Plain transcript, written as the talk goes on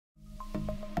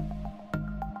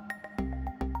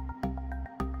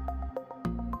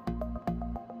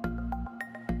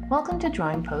Welcome to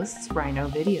Drawing Post's Rhino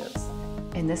videos.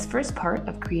 In this first part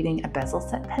of creating a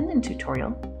bezel-set pendant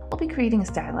tutorial, we'll be creating a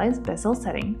stylized bezel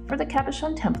setting for the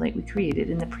cabochon template we created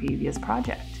in the previous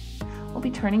project. We'll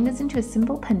be turning this into a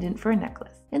simple pendant for a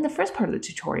necklace. In the first part of the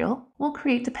tutorial, we'll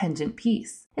create the pendant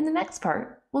piece. In the next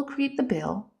part, we'll create the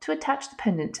bail to attach the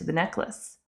pendant to the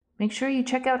necklace. Make sure you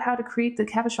check out how to create the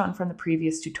cabochon from the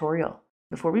previous tutorial.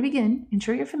 Before we begin,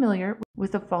 ensure you're familiar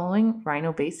with the following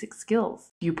Rhino basic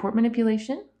skills: viewport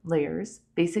manipulation, layers,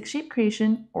 basic shape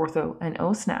creation, ortho, and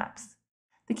O-snaps.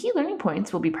 The key learning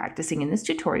points we'll be practicing in this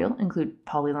tutorial include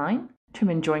polyline, trim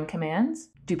and join commands,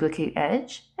 duplicate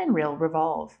edge, and rail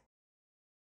revolve.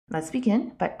 Let's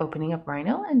begin by opening up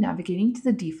Rhino and navigating to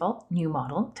the default New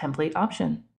Model template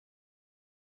option.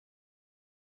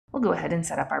 We'll go ahead and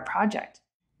set up our project.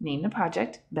 Name the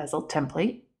project Bezel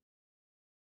Template.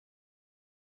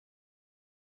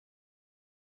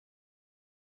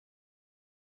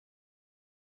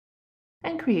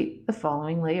 And create the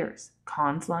following layers: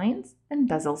 cons lines and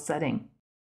bezel setting.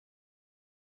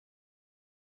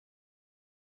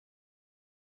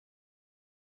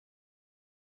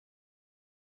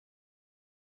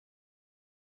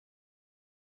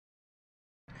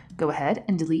 Go ahead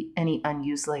and delete any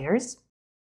unused layers.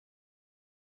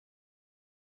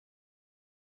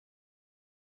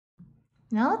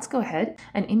 Now let's go ahead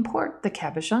and import the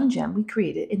cabochon gem we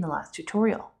created in the last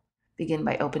tutorial. Begin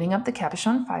by opening up the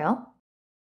cabochon file.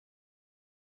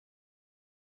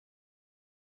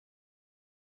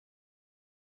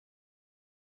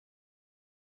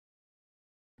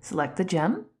 Select the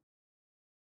gem,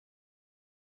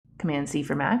 Command-C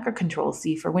for Mac or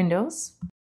Control-C for Windows.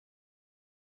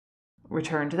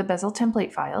 Return to the bezel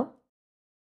template file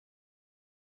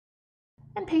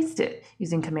and paste it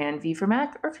using Command-V for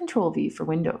Mac or Control-V for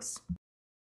Windows.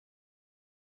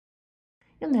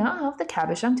 You'll now have the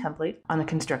cabochon template on the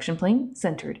construction plane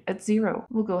centered at 0.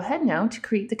 We'll go ahead now to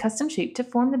create the custom shape to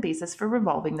form the basis for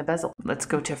revolving the bezel. Let's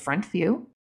go to Front View.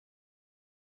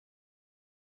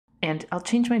 And I'll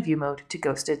change my view mode to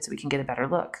ghosted so we can get a better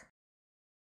look.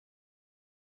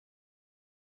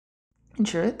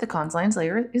 Ensure the cons lines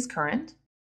layer is current,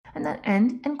 and that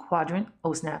end and quadrant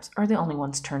O-snaps are the only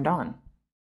ones turned on.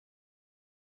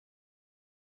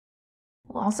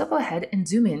 We'll also go ahead and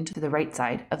zoom in to the right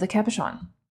side of the cabochon.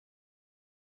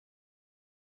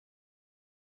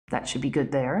 That should be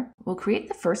good there. We'll create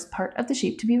the first part of the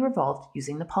shape to be revolved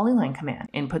using the polyline command.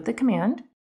 Input the command,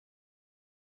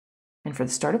 and for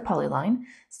the start of polyline,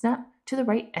 snap to the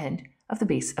right end of the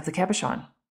base of the cabochon.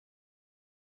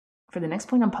 For the next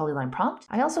point on polyline prompt,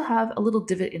 I also have a little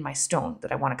divot in my stone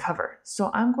that I want to cover,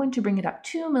 so I'm going to bring it up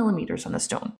 2 millimeters on the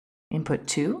stone. Input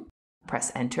 2,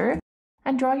 press enter,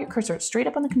 and draw your cursor straight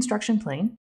up on the construction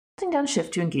plane, holding down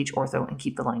Shift to engage ortho and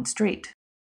keep the line straight.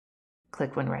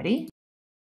 Click when ready.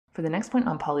 For the next point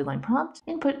on polyline prompt,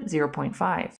 input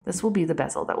 0.5. This will be the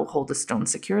bezel that will hold the stone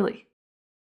securely.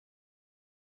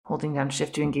 Holding down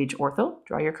Shift to engage ortho,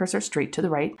 draw your cursor straight to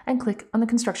the right and click on the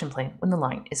construction plane when the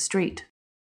line is straight.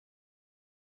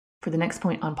 For the next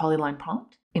point on polyline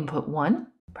prompt, input 1,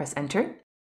 press enter,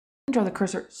 and draw the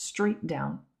cursor straight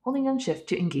down, holding down Shift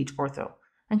to engage ortho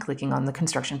and clicking on the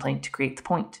construction plane to create the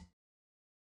point.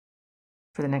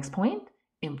 For the next point,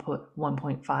 input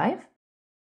 1.5,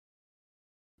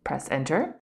 press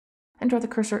enter, and draw the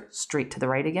cursor straight to the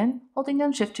right again, holding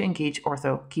down Shift to engage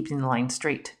ortho, keeping the line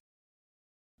straight.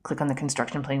 Click on the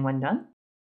construction plane when done.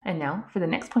 And now for the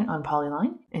next point on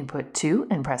polyline, input 2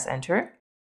 and press enter.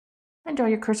 And draw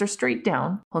your cursor straight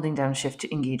down, holding down Shift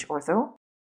to engage ortho.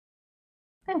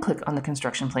 And click on the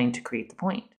construction plane to create the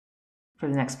point. For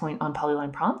the next point on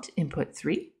polyline prompt, input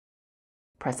 3.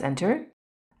 Press enter.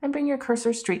 And bring your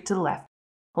cursor straight to the left,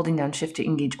 holding down Shift to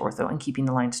engage ortho and keeping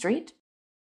the line straight.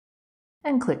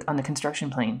 And click on the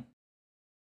construction plane.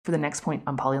 For the next point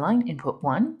on polyline, input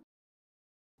 1.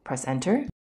 Press enter.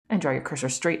 And draw your cursor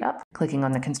straight up, clicking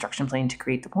on the construction plane to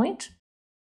create the point.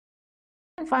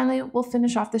 And finally, we'll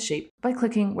finish off the shape by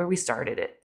clicking where we started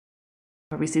it,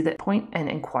 where we see the point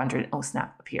and quadrant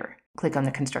O-snap appear. Click on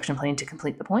the construction plane to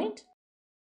complete the point,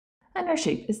 and our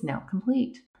shape is now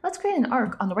complete. Let's create an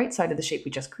arc on the right side of the shape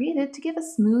we just created to give a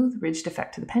smooth, ridged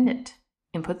effect to the pendant.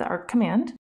 Input the arc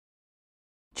command,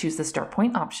 choose the start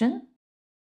point option.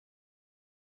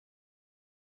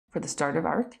 For the start of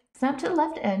arc, snap to the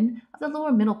left end of the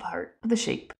lower middle part of the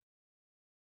shape.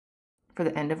 For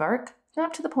the end of arc,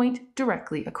 snap to the point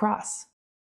directly across.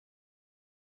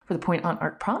 For the point on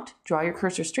arc prompt, draw your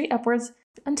cursor straight upwards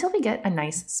until we get a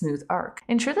nice smooth arc.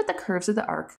 Ensure that the curves of the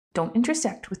arc don't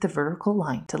intersect with the vertical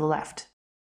line to the left.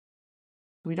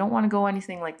 We don't want to go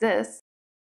anything like this.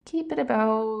 Keep it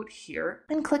about here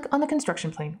and click on the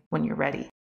construction plane when you're ready.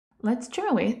 Let's trim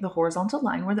away the horizontal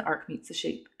line where the arc meets the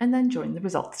shape, and then join the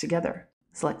results together.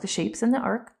 Select the shapes in the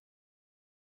arc,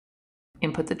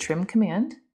 input the trim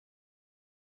command,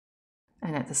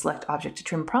 and at the Select Object to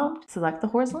Trim prompt, select the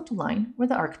horizontal line where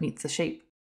the arc meets the shape.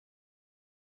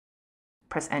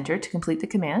 Press Enter to complete the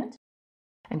command,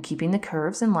 and keeping the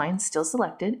curves and lines still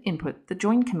selected, input the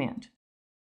Join command.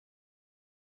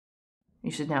 You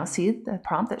should now see the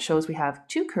prompt that shows we have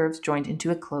two curves joined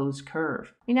into a closed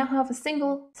curve. We now have a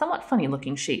single, somewhat funny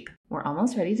looking shape. We're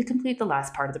almost ready to complete the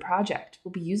last part of the project.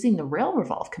 We'll be using the Rail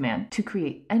Revolve command to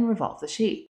create and revolve the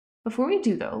shape. Before we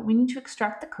do though, we need to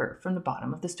extract the curve from the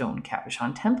bottom of the stone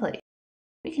cabochon template.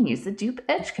 We can use the Dupe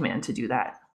Edge command to do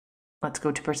that. Let's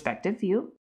go to Perspective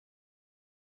View.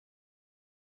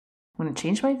 I'm going to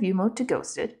change my view mode to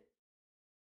Ghosted.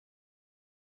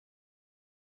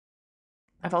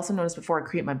 I've also noticed before I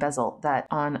create my bezel that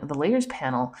on the Layers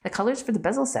panel, the colors for the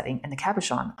bezel setting and the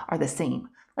cabochon are the same.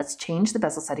 Let's change the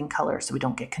bezel setting color so we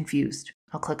don't get confused.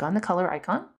 I'll click on the color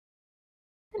icon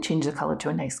and change the color to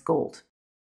a nice gold.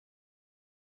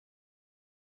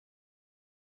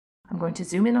 I'm going to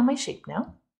zoom in on my shape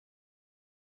now.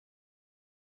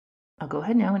 I'll go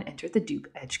ahead now and enter the Dupe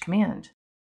Edge command.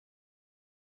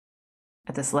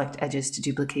 At the Select Edges to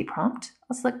Duplicate prompt,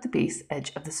 I'll select the base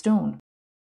edge of the stone.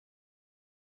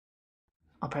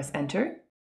 I'll press Enter.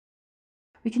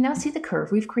 We can now see the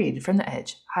curve we've created from the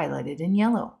edge, highlighted in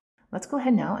yellow. Let's go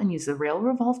ahead now and use the Rail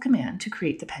Revolve command to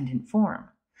create the pendant form.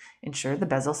 Ensure the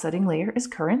bezel setting layer is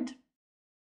current.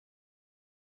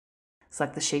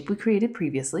 Select the shape we created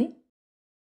previously.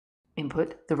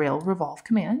 Input the Rail Revolve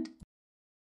command.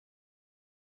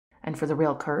 And for the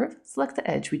rail curve, select the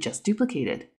edge we just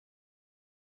duplicated.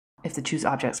 If the Choose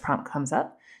Objects prompt comes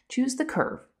up, choose the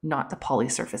curve, not the poly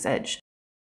surface edge.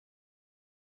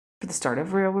 For the start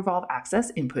of Rail Revolve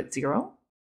axis, input 0.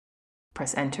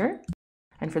 Press Enter.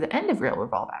 And for the end of Rail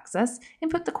Revolve axis,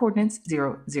 input the coordinates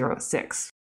 0, 0, 6.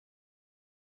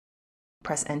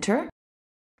 Press Enter.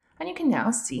 And you can now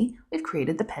see we've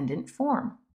created the pendant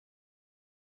form.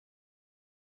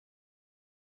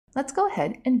 Let's go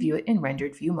ahead and view it in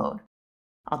rendered view mode.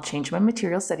 I'll change my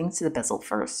material settings to the bezel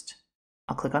first.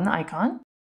 I'll click on the icon,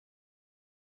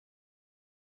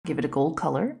 give it a gold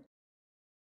color,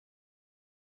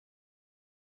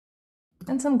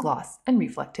 and some gloss and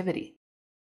reflectivity.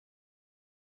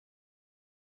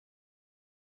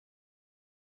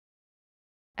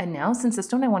 And now, since the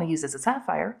stone I want to use is a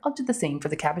sapphire, I'll do the same for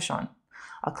the cabochon.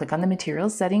 I'll click on the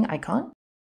materials setting icon,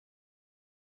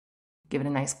 give it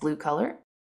a nice blue color,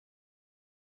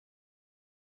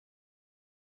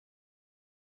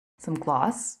 some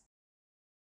gloss,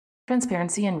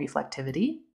 transparency and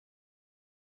reflectivity.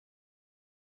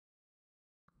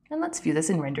 And let's view this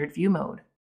in rendered view mode.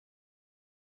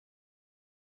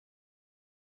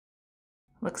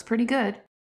 Looks pretty good.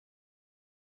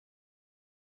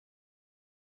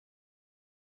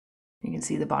 You can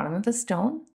see the bottom of the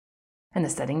stone and the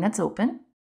setting that's open.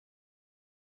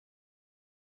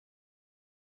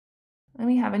 And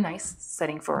we have a nice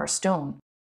setting for our stone.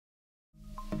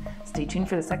 Stay tuned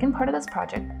for the second part of this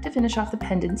project to finish off the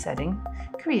pendant setting,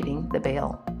 creating the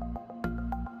bail.